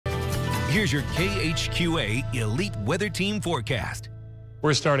Here's your KHQA Elite Weather Team forecast.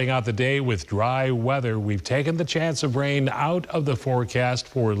 We're starting out the day with dry weather. We've taken the chance of rain out of the forecast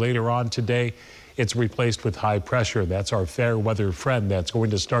for later on today. It's replaced with high pressure. That's our fair weather friend that's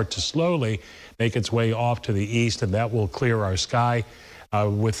going to start to slowly make its way off to the east, and that will clear our sky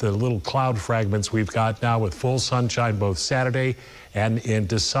with the little cloud fragments we've got now with full sunshine both Saturday and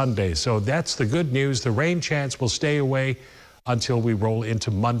into Sunday. So that's the good news. The rain chance will stay away until we roll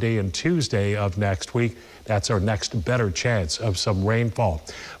into Monday and Tuesday of next week. That's our next better chance of some rainfall.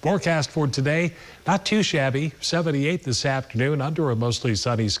 Forecast for today, not too shabby. 78 this afternoon under a mostly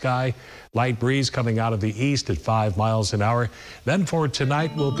sunny sky. Light breeze coming out of the east at 5 miles an hour. Then for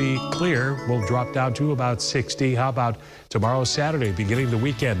tonight will be clear. We'll drop down to about 60. How about tomorrow, Saturday, beginning the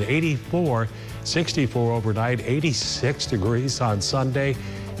weekend? 84, 64 overnight, 86 degrees on Sunday.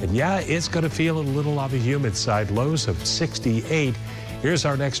 And yeah, it's going to feel a little on the humid side, lows of 68. Here's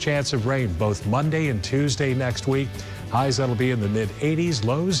our next chance of rain, both Monday and Tuesday next week. Highs that'll be in the mid-80s,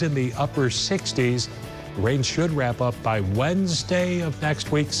 lows in the upper 60s. The rain should wrap up by Wednesday of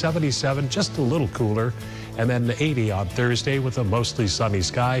next week, 77, just a little cooler. And then 80 on Thursday with a mostly sunny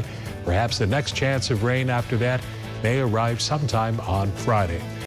sky. Perhaps the next chance of rain after that may arrive sometime on Friday.